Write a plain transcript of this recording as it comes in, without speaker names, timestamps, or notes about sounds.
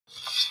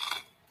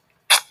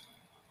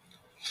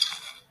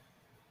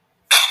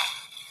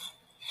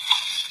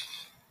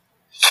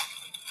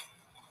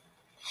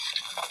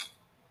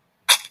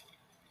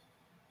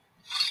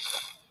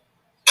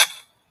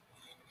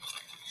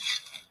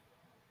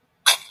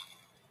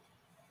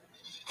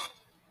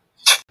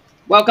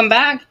Welcome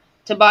back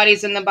to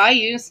Bodies in the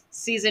Bayous,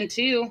 Season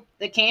 2,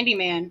 The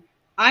Candyman.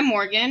 I'm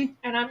Morgan.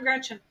 And I'm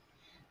Gretchen.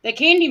 The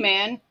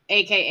Candyman,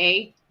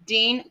 a.k.a.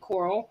 Dean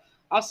Corll,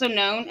 also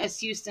known as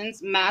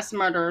Houston's mass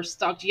murderer,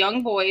 stalked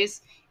young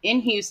boys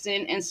in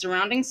Houston and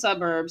surrounding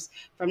suburbs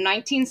from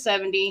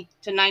 1970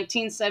 to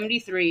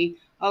 1973,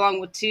 along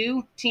with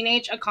two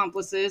teenage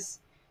accomplices,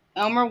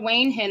 Elmer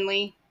Wayne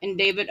Henley and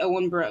David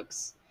Owen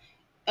Brooks.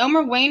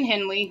 Elmer Wayne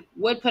Henley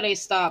would put a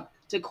stop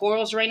to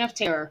Corll's reign of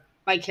terror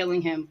by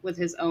killing him with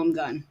his own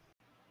gun.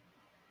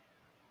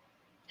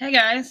 Hey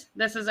guys,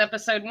 this is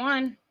episode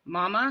 1,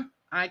 Mama,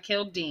 I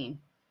Killed Dean.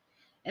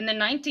 In the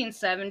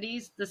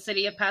 1970s, the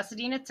city of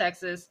Pasadena,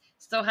 Texas,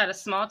 still had a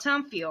small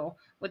town feel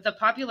with a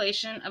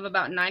population of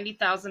about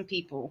 90,000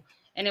 people,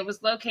 and it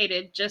was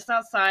located just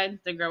outside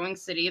the growing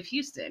city of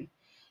Houston.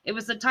 It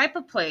was the type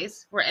of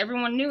place where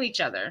everyone knew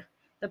each other,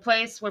 the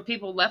place where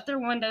people left their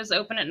windows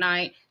open at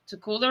night to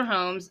cool their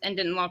homes and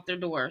didn't lock their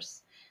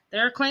doors.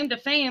 Their claim to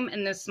fame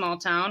in this small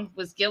town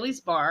was Gilley's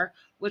Bar,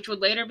 which would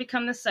later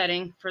become the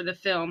setting for the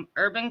film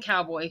Urban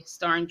Cowboy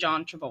starring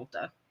John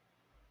Travolta.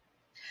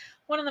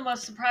 One of the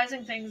most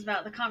surprising things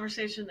about the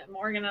conversation that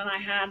Morgan and I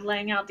had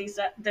laying out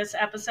this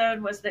episode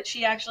was that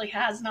she actually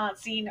has not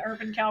seen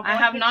Urban Cowboy. I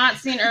have not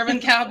seen Urban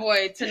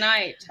Cowboy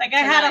tonight. I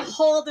had a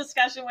whole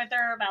discussion with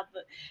her about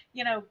the,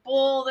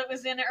 bull that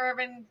was in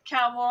Urban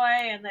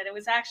Cowboy and that it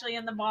was actually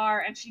in the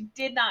bar, and she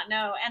did not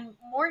know. And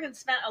Morgan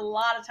spent a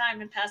lot of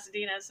time in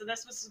Pasadena, so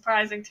this was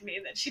surprising to me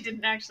that she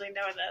didn't actually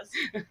know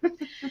this.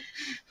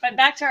 But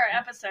back to our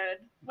episode.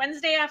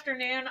 Wednesday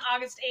afternoon,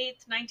 August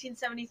 8th,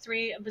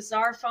 1973, a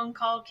bizarre phone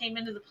call came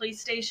into the police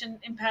station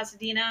in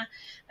Pasadena.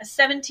 A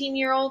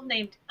 17-year-old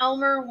named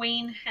Elmer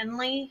Wayne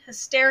Henley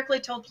hysterically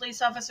told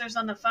police officers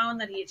on the phone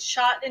that he had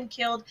shot and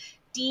killed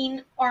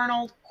Dean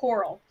Arnold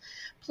Corll.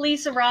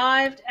 Police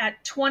arrived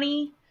at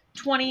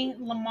 2020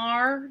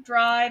 Lamar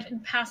Drive in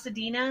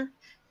Pasadena,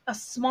 a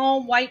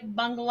small white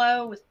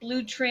bungalow with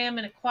blue trim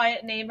in a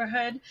quiet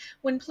neighborhood.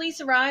 When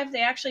police arrived,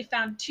 they actually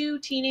found two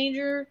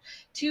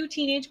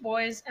teenage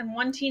boys and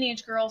one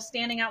teenage girl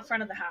standing out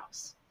front of the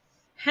house.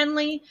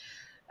 Henley,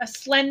 a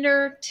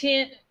slender,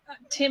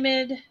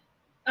 timid,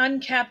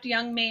 unkept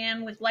young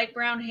man with light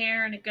brown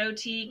hair and a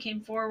goatee, came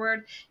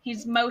forward.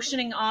 He's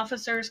motioning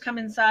officers, come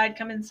inside,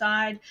 come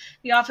inside.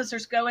 The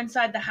officers go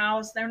inside the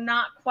house. They're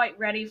not quite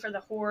ready for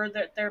the horror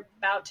that they're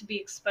about to be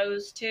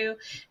exposed to.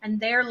 And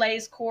there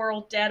lays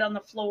Corll dead on the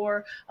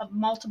floor of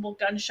multiple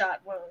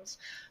gunshot wounds.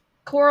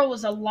 Corll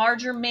was a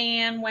larger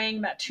man, weighing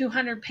about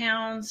 200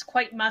 pounds,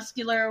 quite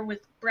muscular,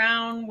 with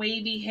brown,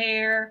 wavy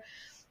hair,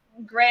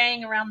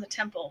 graying around the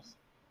temples.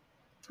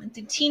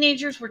 The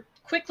teenagers were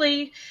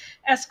quickly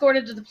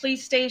escorted to the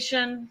police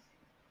station,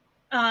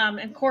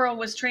 and Corll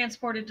was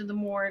transported to the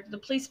morgue. The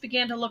police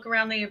began to look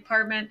around the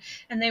apartment,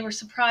 and they were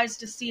surprised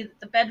to see that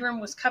the bedroom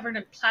was covered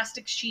in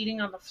plastic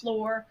sheeting on the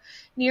floor.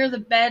 Near the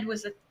bed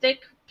was a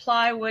thick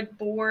plywood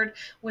board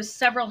with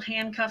several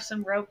handcuffs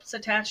and ropes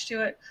attached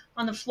to it.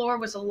 On the floor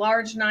was a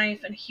large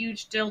knife and a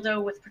huge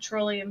dildo with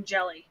petroleum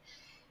jelly.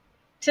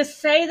 To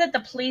say that the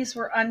police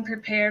were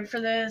unprepared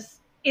for this,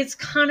 it's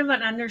kind of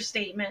an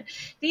understatement.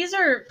 These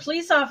are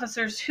police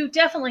officers who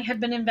definitely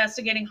had been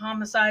investigating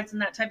homicides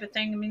and that type of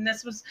thing. I mean,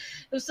 this was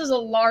a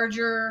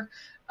larger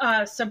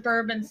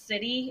suburban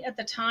city at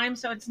the time,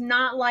 so it's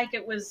not like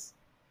it was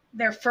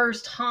their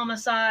first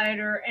homicide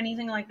or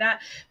anything like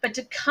that. But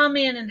to come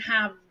in and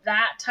have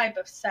that type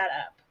of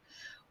setup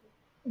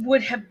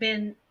would have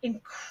been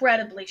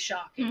incredibly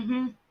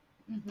shocking.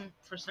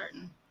 For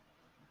certain.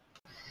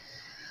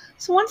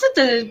 So once at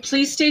the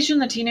police station,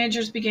 the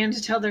teenagers began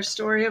to tell their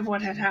story of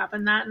what had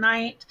happened that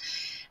night.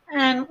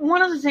 And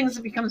one of the things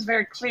that becomes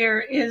very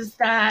clear is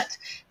that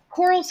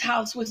Corll's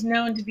house was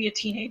known to be a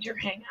teenager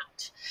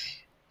hangout.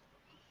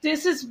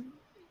 This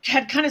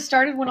had kind of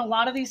started when a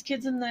lot of these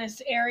kids in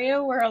this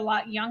area were a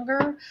lot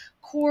younger.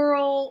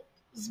 Corll's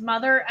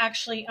mother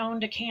actually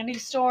owned a candy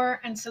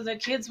store, and so the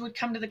kids would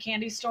come to the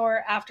candy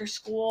store after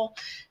school,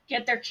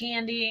 get their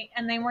candy,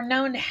 and they were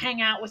known to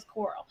hang out with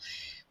Corll.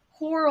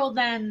 Corll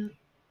then,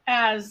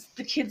 as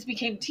the kids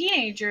became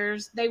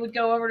teenagers, they would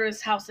go over to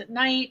his house at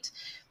night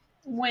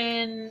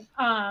when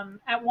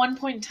at one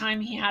point in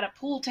time he had a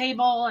pool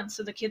table, and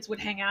so the kids would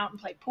hang out and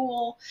play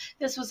pool.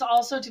 This was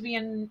also to be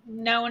a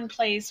known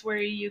place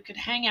where you could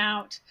hang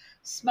out,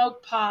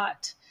 smoke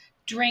pot,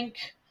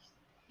 drink,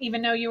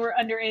 even though you were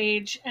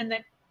underage, and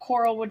that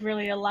Corll would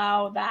really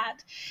allow that.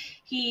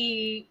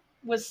 He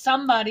was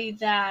somebody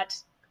that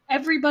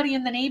everybody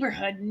in the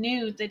neighborhood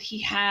knew that he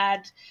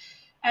had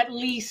at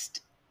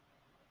least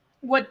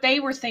what they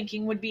were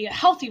thinking would be a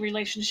healthy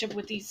relationship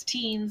with these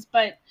teens,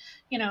 but,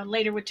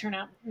 later would turn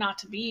out not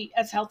to be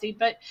as healthy.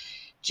 But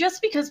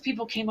just because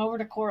people came over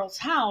to Corll's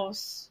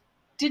house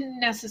didn't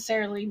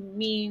necessarily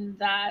mean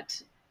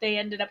that they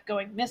ended up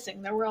going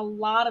missing. There were a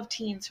lot of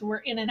teens who were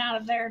in and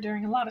out of there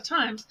during a lot of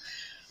times.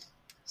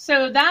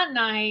 So that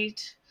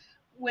night,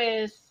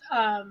 with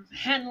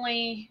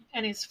Henley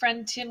and his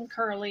friend Tim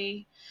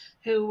Curley,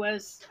 who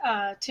was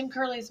Tim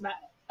Curley's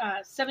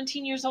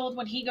 17 years old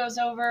when he goes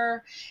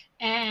over.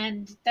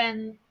 And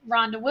then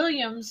Rhonda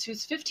Williams,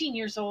 who's 15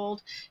 years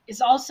old,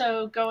 is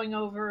also going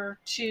over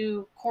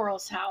to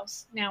Corll's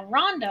house. Now,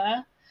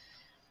 Rhonda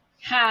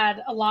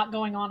had a lot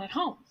going on at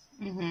home.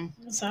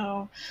 Mm-hmm.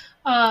 So,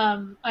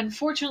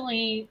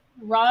 unfortunately,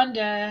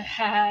 Rhonda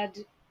had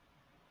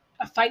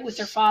a fight with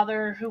her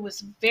father, who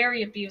was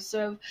very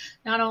abusive,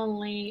 not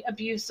only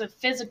abusive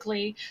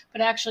physically,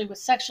 but actually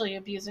was sexually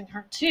abusing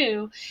her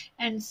too.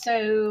 And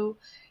so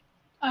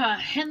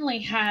Henley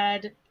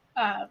had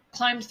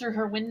climbed through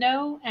her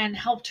window and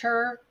helped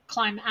her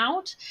climb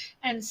out.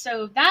 And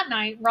so that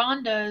night,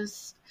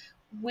 Rhonda's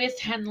with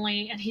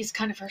Henley, and he's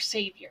kind of her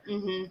savior.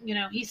 Mm-hmm. You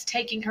know, he's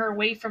taking her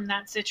away from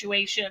that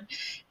situation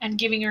and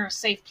giving her a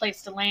safe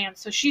place to land.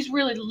 So she's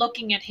really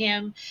looking at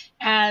him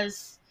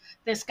as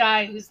this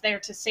guy who's there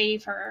to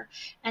save her.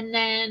 And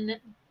then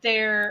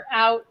they're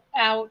out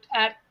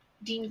at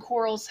Dean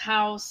Corll's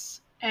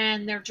house,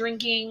 and they're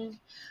drinking.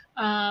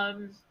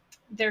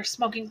 They're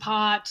smoking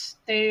pot.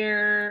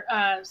 They're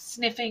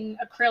sniffing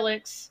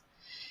acrylics.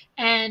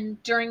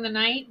 And during the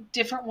night,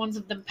 different ones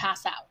of them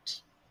pass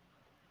out.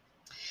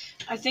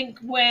 I think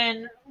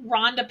when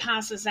Rhonda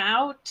passes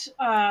out,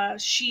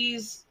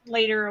 she's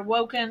later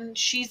awoken.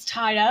 She's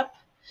tied up.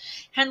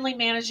 Henley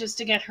manages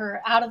to get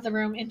her out of the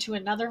room into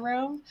another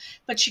room,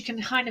 but she can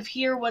kind of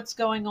hear what's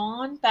going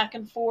on back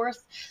and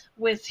forth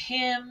with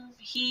him.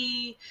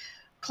 He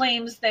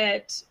claims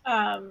that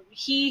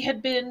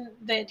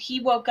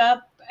he woke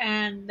up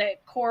and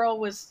that Corll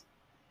was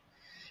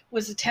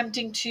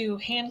attempting to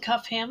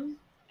handcuff him,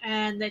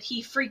 and that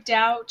he freaked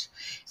out,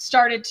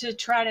 started to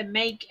try to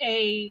make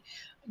a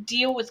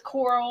deal with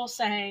Corll,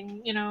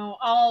 saying, you know,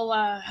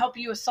 I'll help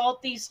you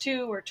assault these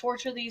two or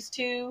torture these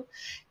two.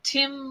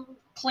 Tim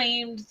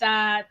claimed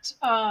that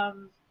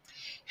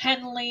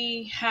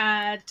Henley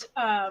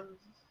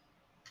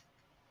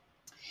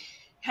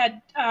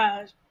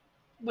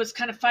was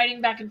kind of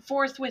fighting back and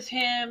forth with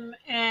him,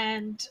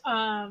 and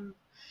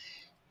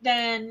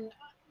then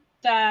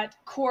that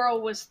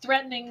Corll was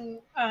threatening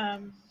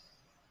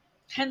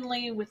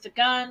Henley with the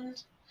gun.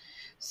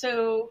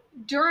 So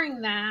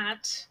during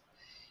that,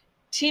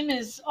 Tim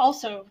is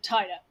also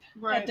tied up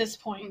at this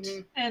point.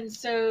 Mm-hmm. And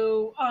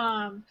so,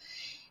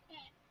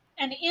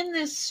 and in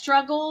this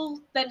struggle,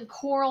 then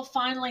Corll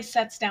finally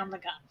sets down the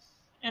gun.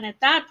 And at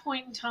that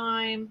point in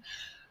time,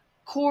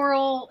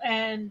 Corll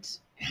and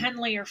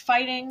Henley are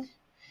fighting.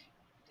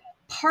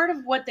 Part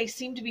of what they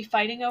seem to be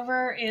fighting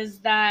over is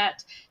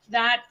that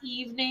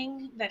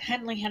evening that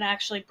Henley had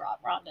actually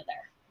brought Rhonda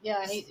there.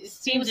 Yeah,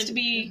 seems to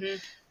be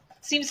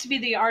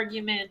the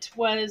argument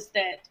was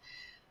that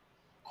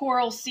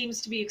Corll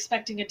seems to be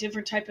expecting a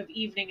different type of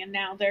evening, and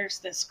now there's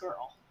this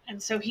girl.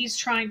 And so he's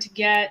trying to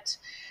get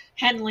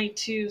Henley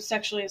to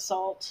sexually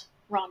assault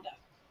Rhonda.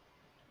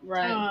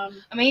 Right.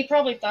 I mean, he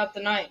probably thought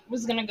the night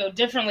was going to go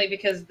differently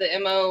because the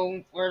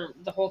MO or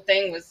the whole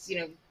thing was, you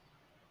know,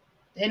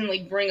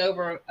 Henley bring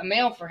over a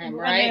male for him,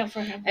 right? A male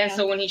for him, and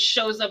so when he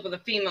shows up with a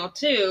female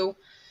too,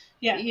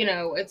 you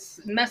know,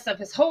 it's messed up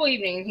his whole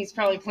evening. He's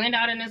probably planned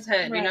out in his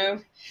head, you know?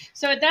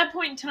 So at that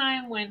point in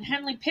time, when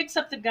Henley picks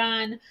up the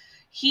gun,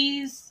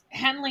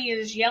 Henley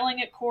is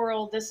yelling at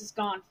Corll, this has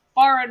gone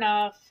far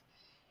enough.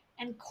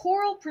 And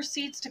Corll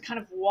proceeds to kind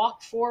of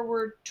walk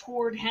forward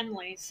toward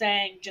Henley,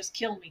 saying, just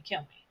kill me,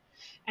 kill me.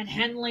 And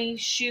Henley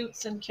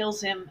shoots and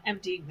kills him,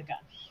 emptying the gun.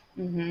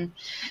 Mm-hmm.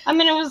 I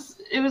mean,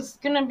 it was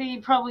going to be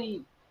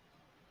probably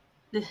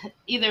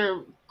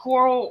either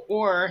Corll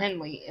or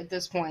Henley at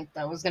this point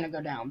that was going to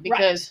go down.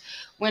 Because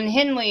when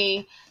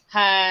Henley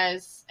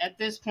has, at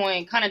this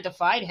point, kind of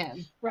defied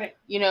him. Right.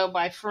 You know,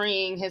 by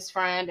freeing his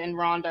friend and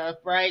Rhonda,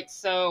 right?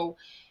 So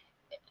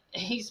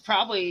he's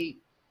probably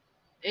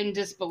in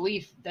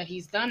disbelief that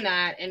he's done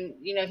that. And,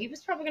 you know, he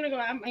was probably going to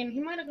go, I mean, he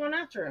might have gone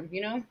after him,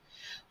 you know?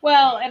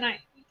 Well, and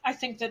I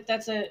think that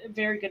that's a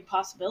very good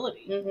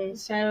possibility. Mm-hmm.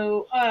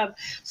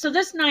 So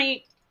this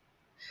night,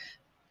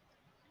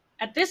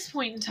 at this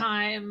point in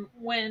time,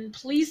 when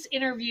police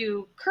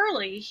interview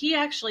Curly, he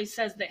actually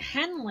says that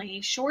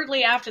Henley,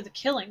 shortly after the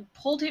killing,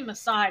 pulled him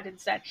aside and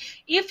said,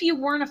 if you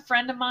weren't a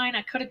friend of mine,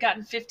 I could have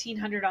gotten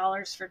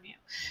 $1,500 from you.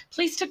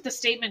 Police took the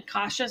statement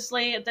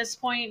cautiously at this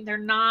point. They're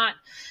not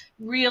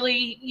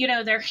really, you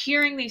know, they're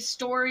hearing these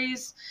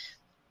stories.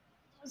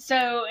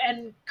 So,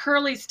 and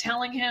Curly's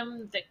telling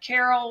him that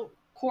Corll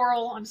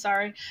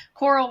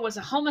was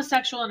a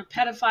homosexual and a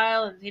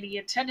pedophile, and that he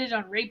intended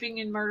on raping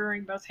and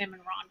murdering both him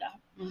and Rhonda.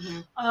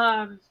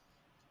 Mm-hmm.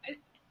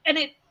 And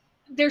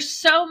there's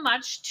so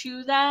much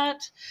to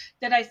that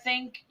I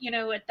think, you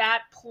know, at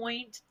that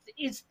point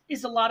is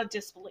a lot of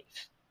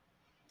disbelief.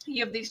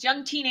 You have these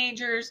young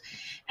teenagers,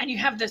 and you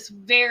have this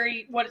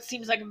what it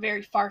seems like a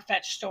very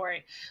far-fetched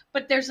story,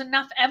 but there's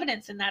enough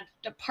evidence in that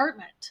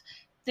apartment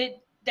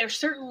that they're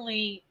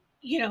certainly,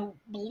 you know,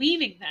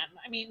 believing them.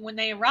 I mean, when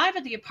they arrive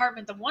at the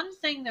apartment, the one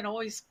thing that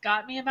always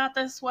got me about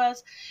this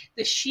was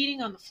the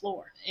sheeting on the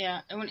floor. Yeah,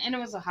 and it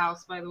was a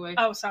house, by the way.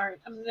 Oh, sorry.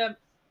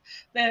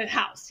 The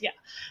house, yeah.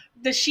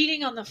 The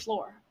sheeting on the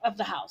floor of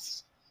the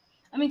house.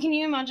 I mean, can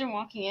you imagine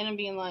walking in and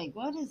being like,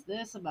 what is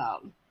this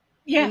about?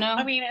 Yeah, You know?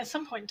 I mean, at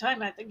some point in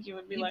time, I think you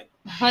would be like,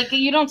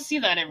 you don't see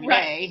that every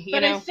day.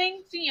 But I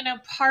think,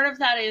 part of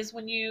that is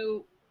when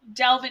you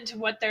delve into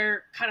what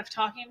they're kind of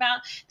talking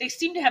about, they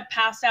seem to have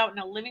passed out in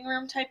a living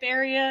room type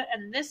area,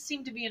 and this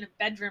seemed to be in a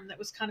bedroom that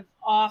was kind of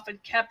off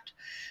and kept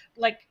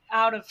like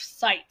out of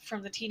sight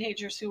from the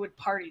teenagers who would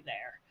party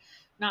there.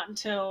 Not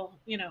until,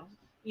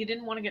 you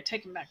didn't want to get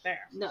taken back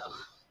there. No.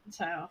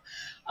 So,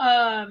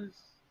 and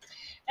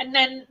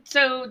then,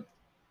 so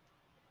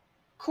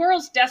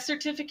Corll's death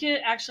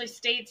certificate actually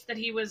states that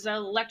he was an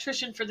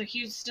electrician for the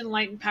Houston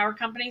Light and Power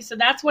Company. So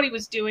that's what he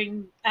was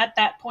doing at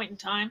that point in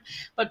time.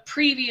 But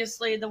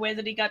previously, the way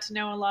that he got to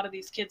know a lot of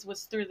these kids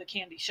was through the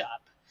candy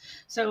shop.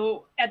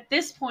 So at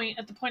this point,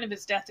 at the point of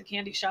his death, the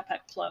candy shop had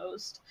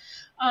closed.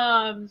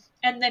 And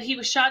that he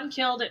was shot and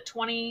killed at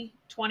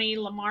 2020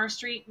 Lamar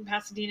Street in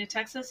Pasadena,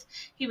 Texas.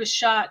 He was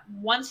shot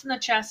once in the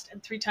chest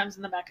and 3 times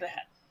in the back of the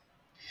head.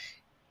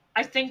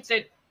 I think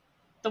that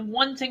the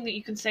one thing that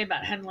you can say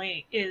about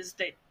Henley is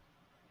that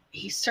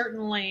he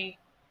certainly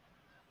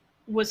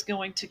was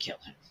going to kill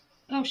him.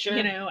 Oh, sure.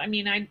 I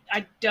mean,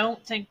 I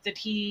don't think that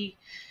he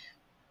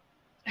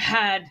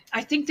I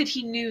think that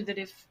he knew that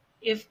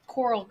if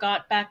Corll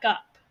got back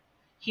up,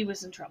 he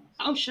was in trouble.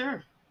 Oh,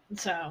 sure.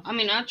 So, I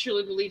mean, I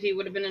truly believe he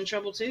would have been in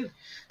trouble too.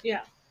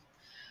 Yeah.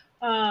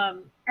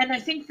 And I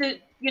think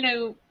that,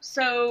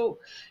 so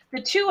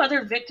the 2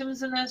 other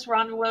victims in this,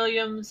 Rhonda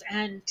Williams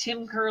and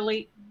Tim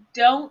Curley,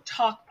 don't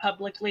talk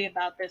publicly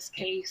about this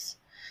case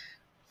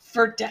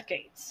for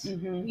decades.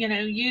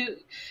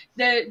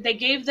 Mm-hmm. They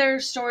gave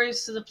their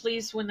stories to the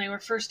police when they were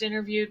first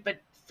interviewed,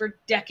 but for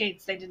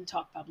decades they didn't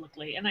talk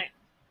publicly. And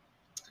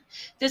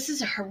this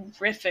is a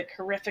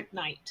horrific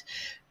night.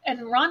 And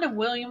Rhonda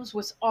Williams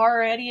was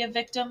already a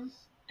victim,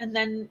 and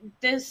then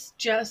this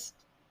just,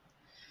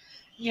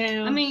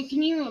 I mean,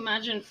 can you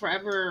imagine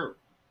forever?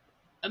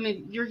 I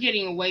mean, you're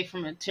getting away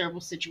from a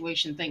terrible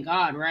situation, thank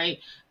God, right?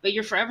 But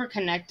you're forever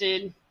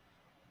connected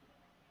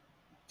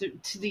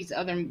to these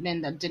other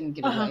men that didn't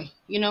get away.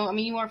 I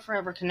mean, you are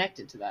forever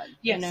connected to that.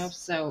 Yes.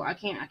 So I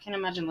can't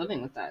imagine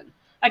living with that.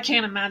 I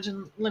can't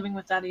imagine living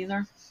with that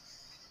either.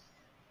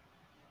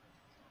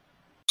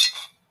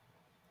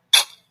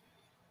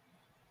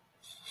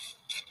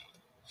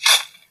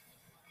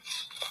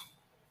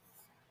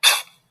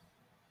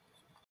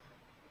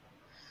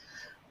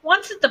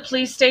 Once at the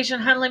police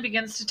station, Henley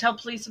begins to tell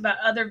police about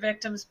other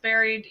victims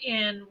buried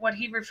in what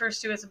he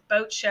refers to as a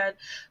boat shed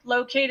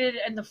located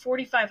in the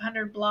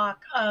 4500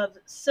 block of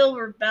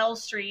Silver Bell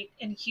Street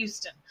in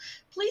Houston.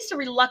 Police are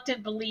reluctant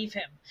to believe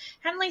him.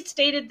 Henley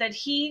stated that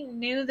he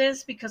knew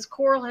this because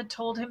Corll had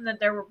told him that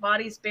there were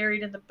bodies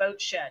buried in the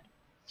boat shed.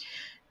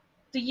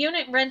 The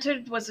unit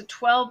rented was a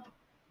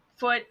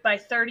 12-foot by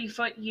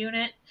 30-foot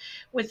unit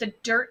with a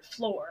dirt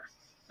floor.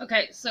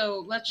 Okay,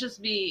 so let's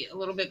just be a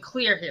little bit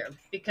clear here,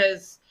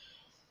 because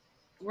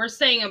we're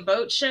saying a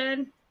boat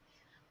shed.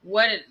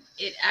 What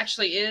it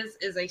actually is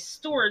a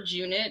storage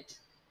unit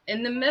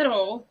in the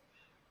middle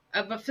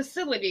of a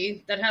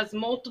facility that has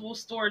multiple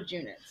storage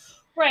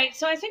units. Right,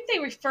 so I think they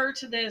refer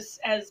to this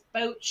as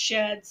boat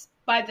sheds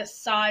by the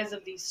size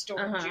of these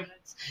storage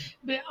units.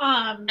 But,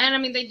 and I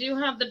mean, they do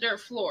have the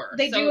dirt floor.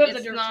 They do have the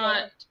dirt floor. It's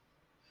not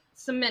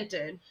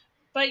cemented.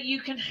 But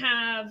you can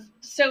have,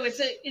 so it's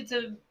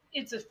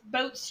a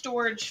boat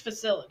storage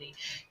facility,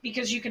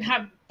 because you can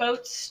have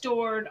boats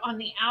stored on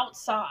the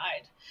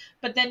outside,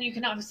 but then you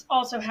can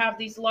also have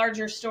these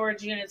larger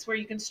storage units where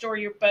you can store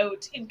your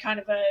boat in kind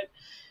of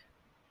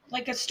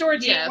a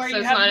storage unit where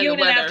you have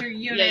unit after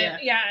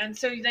unit. Yeah, and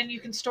so then you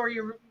can store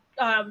your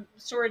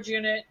storage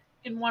unit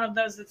in one of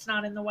those that's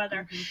not in the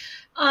weather.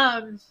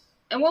 Mm-hmm.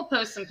 And we'll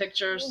post some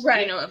pictures,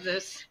 of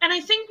this. And I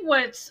think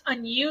what's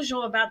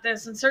unusual about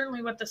this, and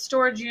certainly what the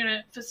storage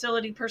unit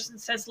facility person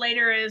says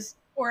later is,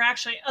 or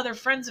actually other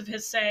friends of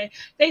his say,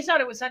 they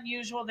thought it was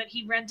unusual that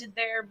he rented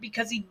there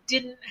because he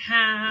didn't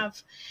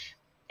have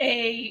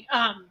a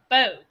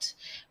boat.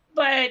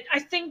 But I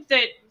think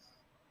that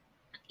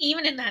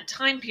even in that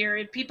time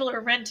period, people are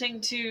renting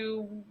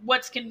to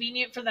what's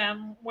convenient for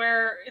them,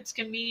 where it's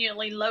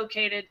conveniently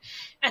located.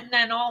 And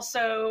then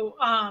also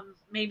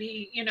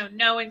maybe,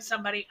 knowing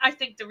somebody. I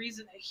think the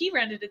reason that he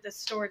rented at this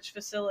storage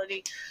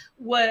facility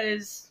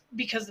was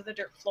because of the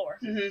dirt floor,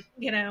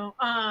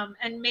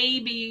 and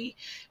maybe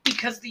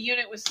because the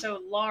unit was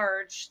so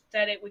large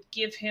that it would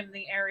give him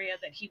the area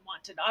that he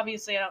wanted.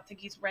 Obviously, I don't think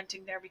he's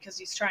renting there because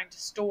he's trying to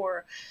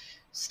store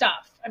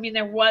stuff. I mean,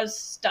 there was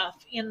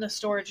stuff in the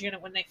storage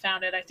unit when they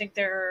found it. I think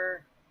there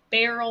are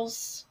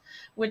barrels,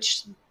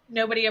 which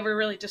nobody ever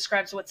really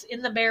describes what's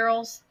in the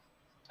barrels.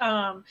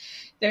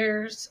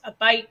 There's a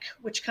bike,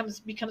 which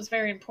becomes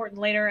very important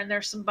later, and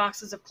there's some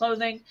boxes of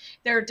clothing.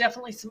 There are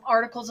definitely some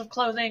articles of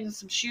clothing,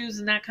 some shoes,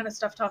 and that kind of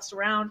stuff tossed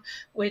around,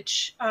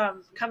 which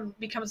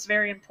becomes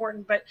very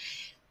important, but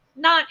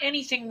not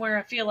anything where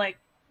I feel like,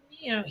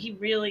 he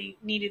really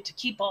needed to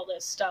keep all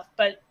this stuff,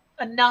 but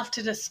enough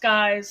to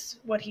disguise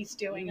what he's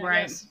doing.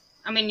 Right.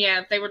 I mean,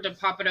 yeah, if they were to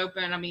pop it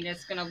open, I mean,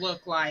 it's going to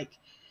look like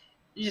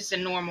just a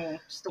normal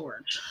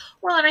storage.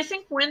 Well, and I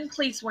think when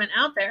police went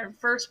out there and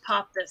first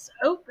popped this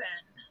open,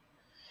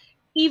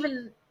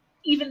 even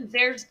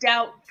there's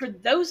doubt for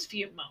those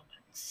few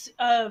moments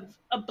of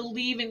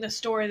believing the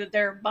story that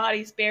there are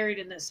bodies buried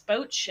in this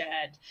boat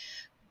shed,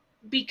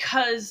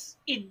 because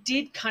it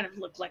did kind of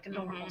look like a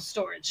normal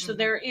storage. So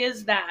there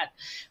is that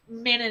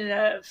minute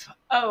of,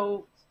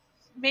 oh,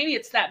 maybe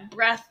it's that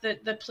breath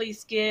that the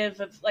police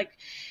give of like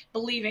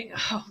believing,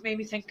 oh,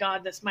 maybe thank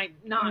God this might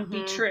not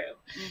be true,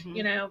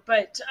 you know,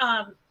 but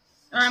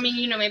or I mean,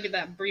 you know, maybe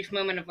that brief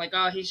moment of like,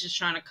 oh, he's just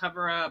trying to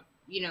cover up,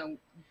 you know,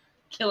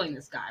 killing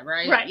this guy,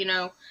 right? You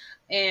know.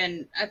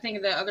 And I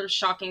think the other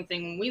shocking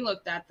thing when we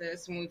looked at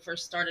this, when we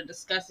first started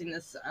discussing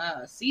this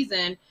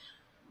season,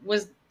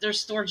 was there's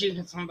storage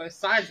units on both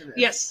sides of this.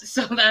 Yes.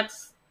 So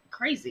that's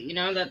crazy, you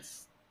know,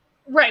 that's...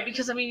 Right,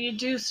 because I mean, you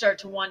do start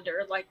to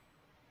wonder, like,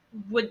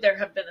 would there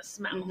have been a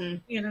smell,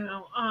 you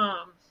know?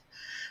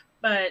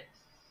 But,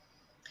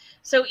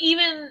 so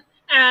even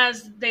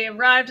as they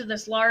arrived in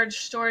this large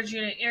storage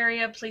unit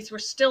area, police were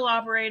still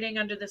operating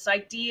under this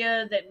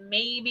idea that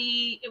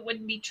maybe it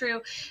wouldn't be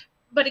true.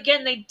 But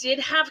again, they did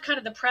have kind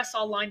of the press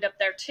all lined up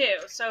there too.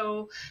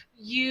 So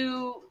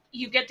you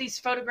get these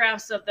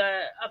photographs of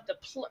the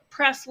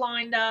press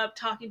lined up,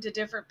 talking to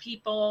different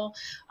people.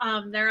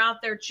 They're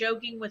out there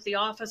joking with the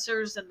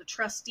officers and the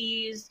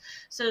trustees.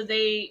 So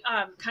they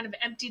kind of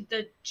emptied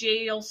the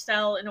jail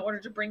cell in order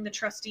to bring the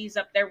trustees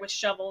up there with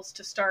shovels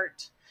to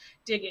start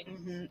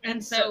digging.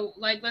 And so,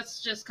 like,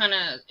 let's just kind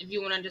of, if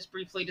you want to just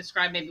briefly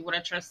describe maybe what a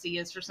trustee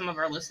is for some of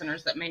our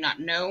listeners that may not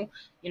know,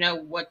 you know,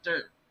 what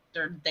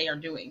they are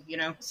doing, you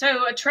know.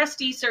 So a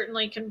trustee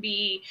certainly can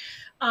be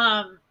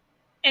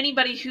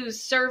anybody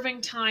who's serving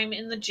time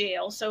in the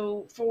jail.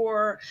 So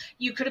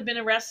you could have been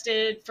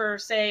arrested for,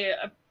 say,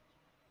 a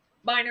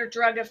minor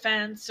drug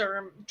offense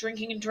or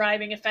drinking and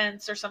driving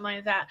offense or something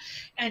like that,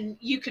 and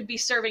you could be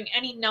serving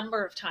any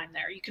number of time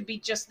there. You could be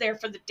just there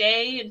for the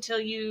day until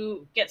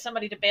you get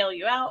somebody to bail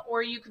you out,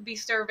 or you could be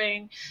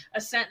serving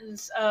a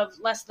sentence of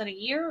less than a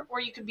year,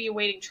 or you could be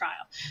awaiting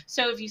trial.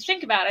 So if you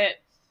think about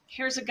it,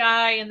 here's a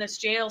guy in this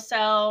jail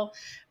cell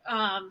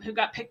who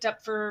got picked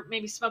up for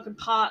maybe smoking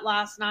pot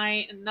last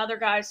night, and another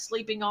guy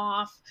sleeping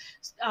off,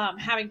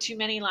 having too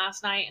many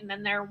last night, and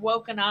then they're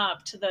woken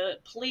up to the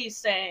police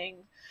saying,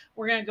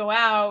 we're going to go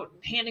out,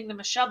 handing them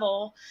a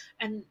shovel,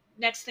 and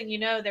next thing you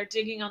know, they're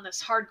digging on this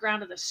hard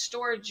ground of the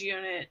storage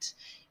unit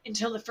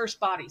until the first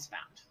body's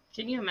found.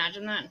 Can you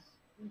imagine that?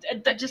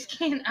 I just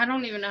can't. I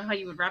don't even know how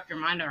you would wrap your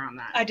mind around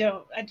that. I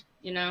don't.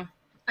 You know?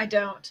 I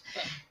don't.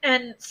 But.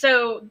 And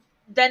so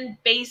then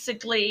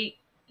basically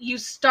you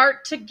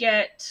start to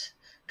get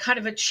kind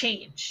of a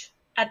change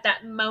at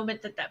that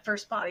moment that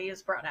first body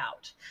is brought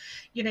out.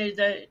 You know,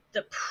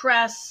 the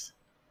press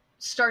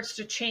starts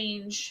to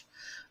change.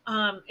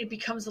 It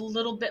becomes a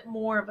little bit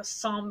more of a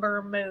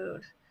somber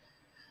mood.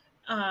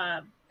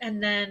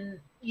 And then,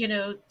 you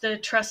know, the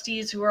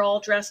trustees, who are all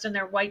dressed in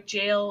their white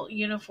jail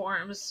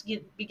uniforms,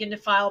 begin to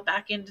file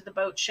back into the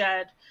boat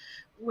shed,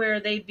 where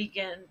they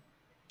begin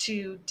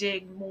to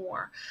dig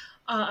more.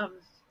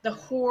 The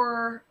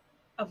horror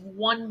of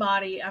one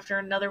body after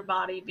another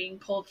body being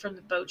pulled from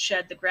the boat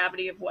shed, the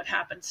gravity of what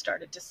happened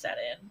started to set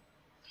in.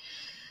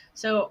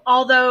 So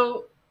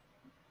although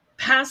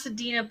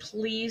Pasadena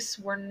police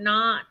were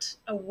not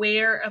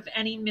aware of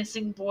any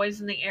missing boys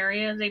in the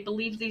area, they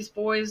believed these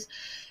boys,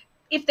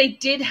 if they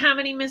did have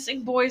any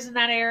missing boys in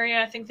that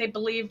area, I think they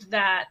believed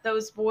that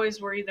those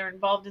boys were either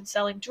involved in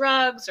selling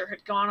drugs or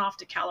had gone off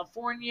to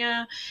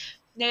California.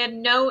 They had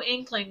no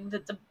inkling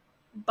that the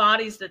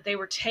bodies that they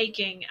were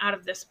taking out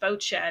of this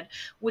boat shed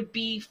would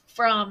be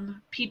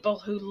from people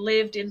who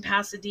lived in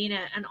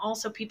Pasadena, and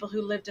also people who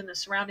lived in the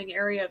surrounding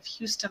area of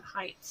Houston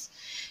Heights.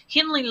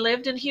 Henley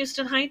lived in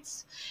Houston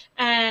Heights,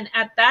 and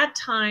at that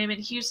time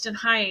in Houston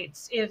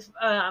Heights, if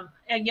a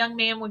young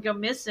man would go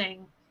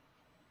missing,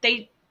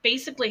 they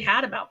basically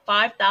had about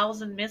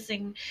 5,000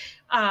 missing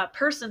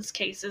persons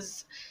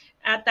cases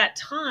at that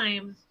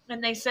time.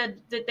 And they said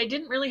that they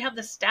didn't really have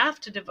the staff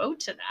to devote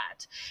to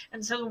that.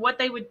 And so what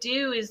they would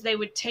do is they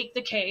would take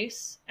the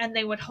case and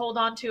they would hold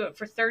on to it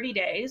for 30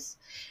 days.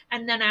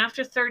 And then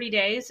after 30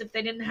 days, if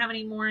they didn't have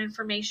any more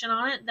information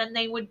on it, then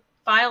they would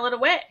file it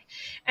away.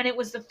 And it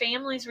was the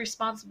family's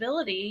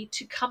responsibility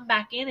to come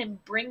back in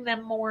and bring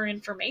them more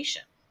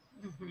information.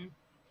 Mm-hmm.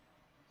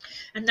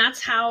 And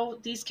that's how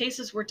these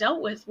cases were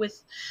dealt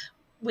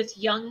with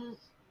young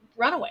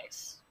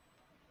runaways.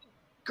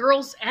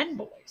 Girls and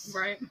boys.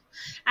 Right.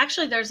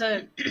 Actually, there's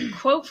a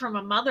quote from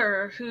a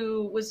mother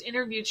who was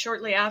interviewed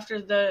shortly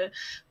after the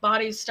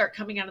bodies start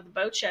coming out of the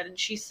boat shed. And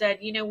she said,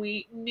 you know,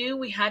 we knew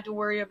we had to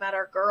worry about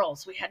our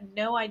girls. We had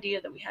no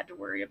idea that we had to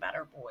worry about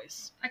our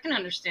boys. I can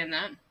understand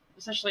that,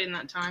 especially in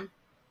that time.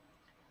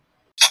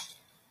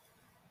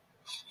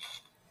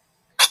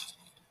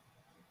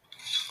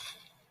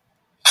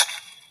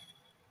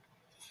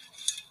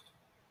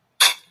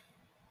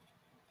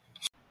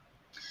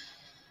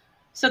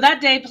 So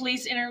that day,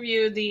 police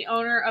interviewed the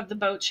owner of the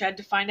boat shed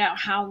to find out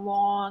how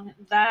long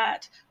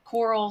that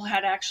Corll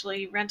had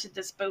actually rented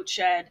this boat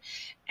shed.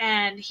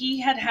 And he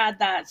had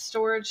that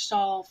storage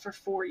stall for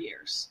 4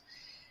 years.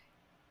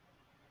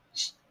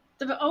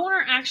 The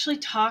owner actually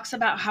talks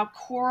about how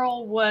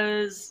Corll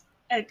was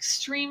an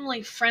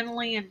extremely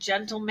friendly and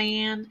gentle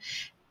man,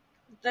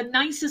 the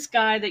nicest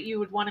guy that you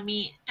would want to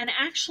meet. And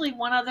actually,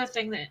 one other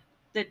thing that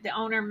the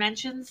owner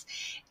mentions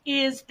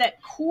is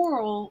that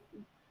Corll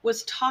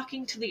was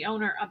talking to the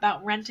owner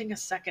about renting a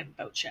second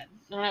boat shed.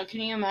 Can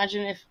you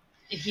imagine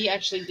if he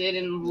actually did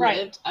and Right.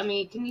 lived? I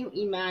mean, can you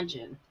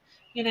imagine?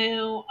 You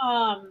know,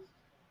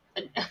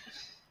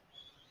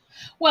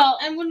 well,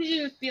 and wouldn't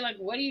you be like,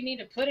 what do you need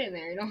to put in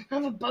there? You don't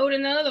have a boat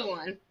in the other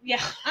one.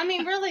 Yeah. I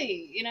mean,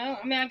 really, you know,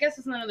 I mean, I guess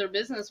it's none of their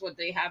business what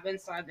they have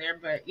inside there,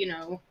 but, you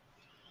know,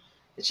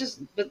 it's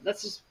just, but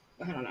that's just,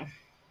 I don't know.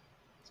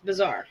 It's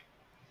bizarre.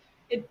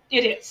 It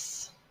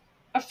is.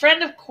 A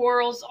friend of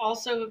Corll's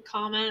also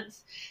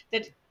comments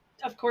that,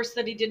 of course,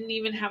 that he didn't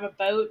even have a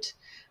boat.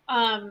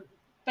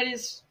 But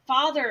his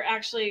father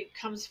actually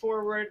comes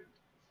forward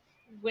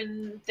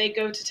when they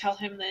go to tell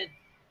him that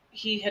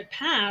he had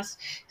passed.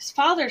 His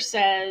father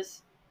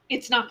says,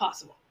 it's not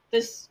possible.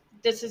 This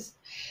is,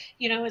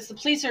 you know, as the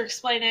police are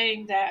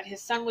explaining that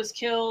his son was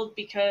killed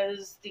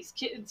because these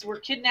kids were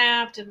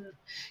kidnapped and,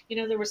 you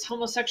know, there was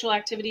homosexual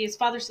activity. His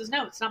father says,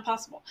 no, it's not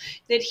possible.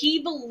 That he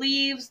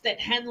believes that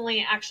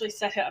Henley actually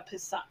set up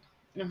his son.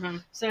 Mm-hmm.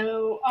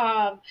 So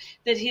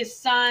that his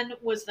son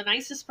was the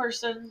nicest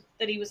person,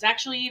 that he was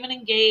actually even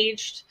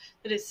engaged,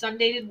 that his son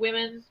dated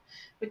women,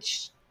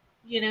 which,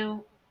 you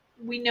know,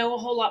 we know a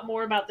whole lot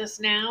more about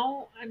this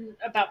now and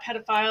about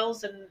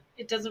pedophiles, and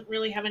it doesn't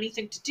really have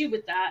anything to do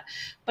with that.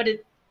 But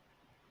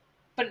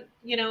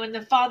you know, and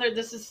the father,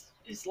 this is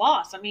his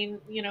loss. I mean,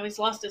 you know, he's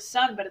lost his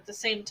son, but at the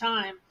same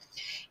time,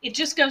 it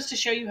just goes to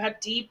show you how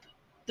deep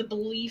the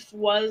belief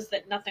was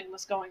that nothing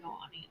was going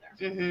on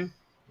either. Mm-hmm.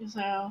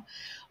 So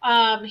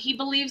he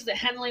believes that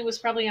Henley was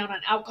probably on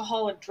an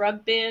alcohol and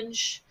drug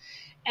binge,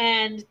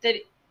 and that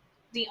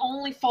the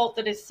only fault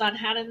that his son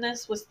had in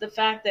this was the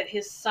fact that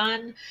his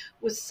son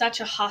was such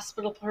a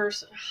hospital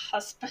person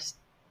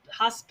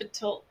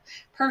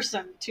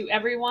to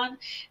everyone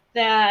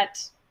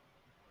that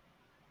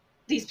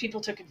these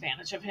people took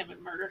advantage of him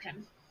and murdered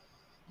him.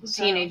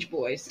 So, Teenage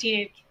boys,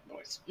 yeah,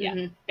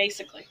 mm-hmm.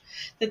 basically,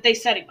 that they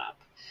set him up.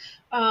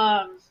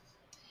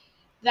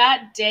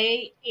 That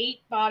day, 8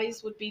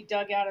 bodies would be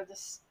dug out of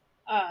this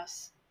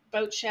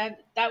boat shed.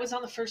 That was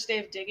on the first day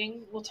of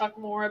digging. We'll talk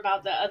more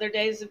about the other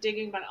days of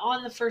digging, but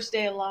on the first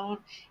day alone,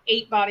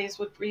 8 bodies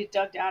would be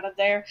dug out of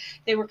there.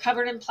 They were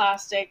covered in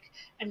plastic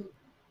and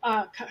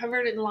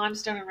covered in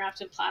limestone and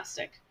wrapped in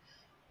plastic.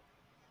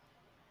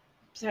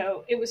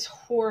 So it was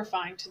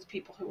horrifying to the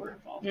people who were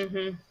involved.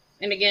 Mm-hmm.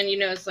 And again, you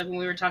know, it's like when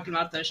we were talking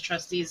about those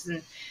trustees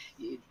and,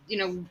 you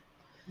know,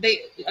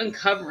 they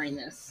uncovering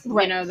this,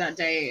 right, you know, that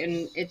day,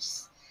 and it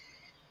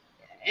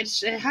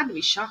had to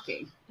be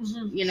shocking,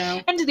 mm-hmm, you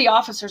know, and to the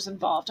officers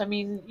involved. I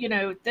mean, you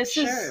know, this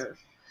is,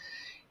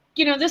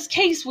 you know, this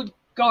case would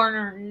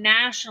garner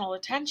national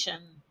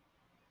attention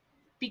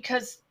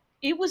because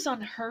it was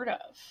unheard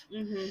of.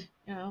 Mm-hmm.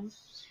 You know?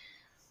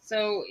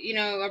 So, you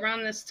know,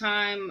 around this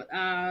time,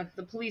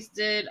 the police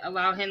did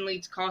allow Henley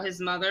to call his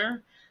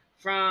mother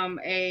from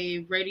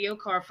a radio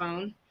car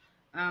phone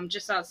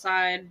just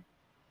outside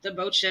the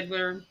boat shed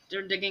where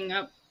they're digging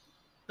up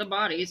the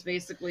bodies,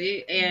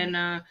 basically. And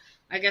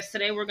I guess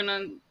today we're going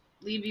to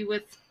leave you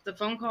with the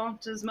phone call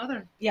to his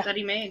mother that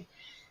he made.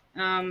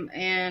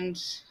 And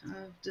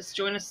just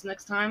join us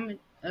next time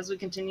as we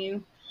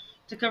continue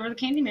to cover the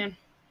Candyman.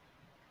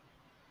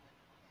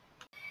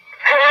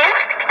 Hello?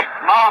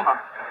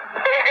 Mama.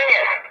 Who's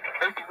this?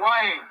 It's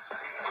Wayne.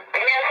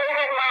 Yes, this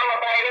is Mama,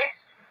 baby.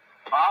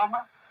 Mama?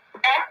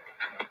 Huh?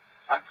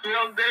 I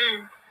killed Dean.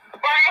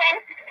 Wayne?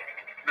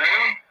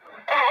 Ma'am?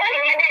 What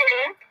are you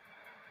doing?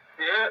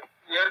 Yes.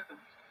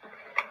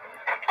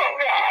 Oh,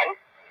 God.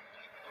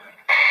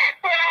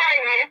 Where are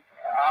you?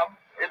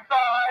 It's all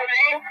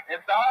right.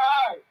 It's all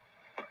right.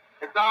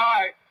 It's all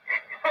right.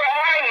 Where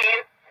are you?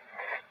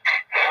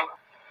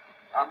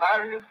 I'm out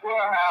of this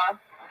warehouse.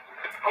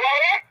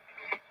 Where?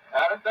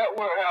 Out of that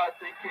warehouse,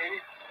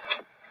 Kitty.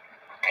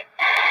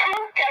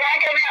 Can I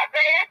come out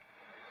there?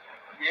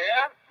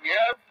 Yeah.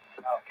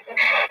 Okay.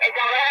 It's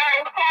on the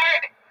Island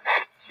Park?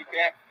 You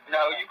can't.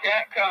 No, you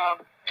can't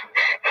come.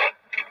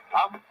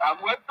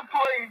 I'm with the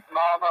police,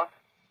 Mama.